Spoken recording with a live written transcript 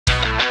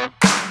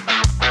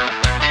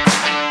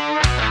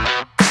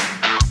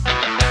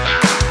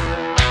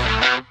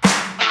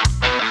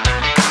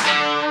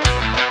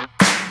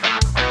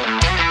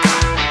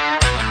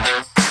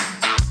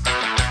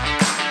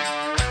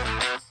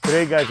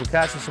Today guys, we're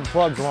casting some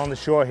plugs along the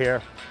shore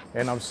here,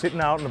 and I'm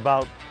sitting out in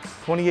about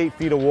 28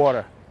 feet of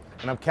water,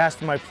 and I'm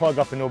casting my plug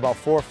up into about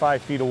 4 or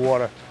 5 feet of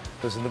water.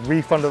 There's the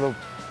reef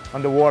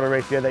underwater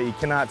right there that you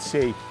cannot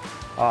see,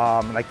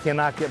 and I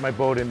cannot get my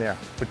boat in there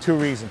for 2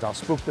 reasons. I'll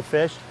spook the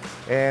fish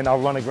and I'll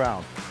run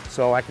aground.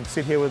 So I can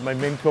sit here with my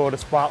Minn Kota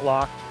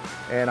Spot-Lock,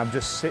 and I'm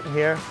just sitting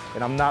here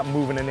and I'm not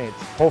moving an inch.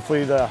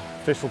 Hopefully the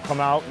fish will come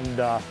out and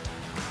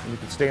you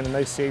can stay in a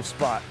nice safe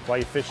spot while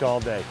you fish all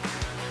day.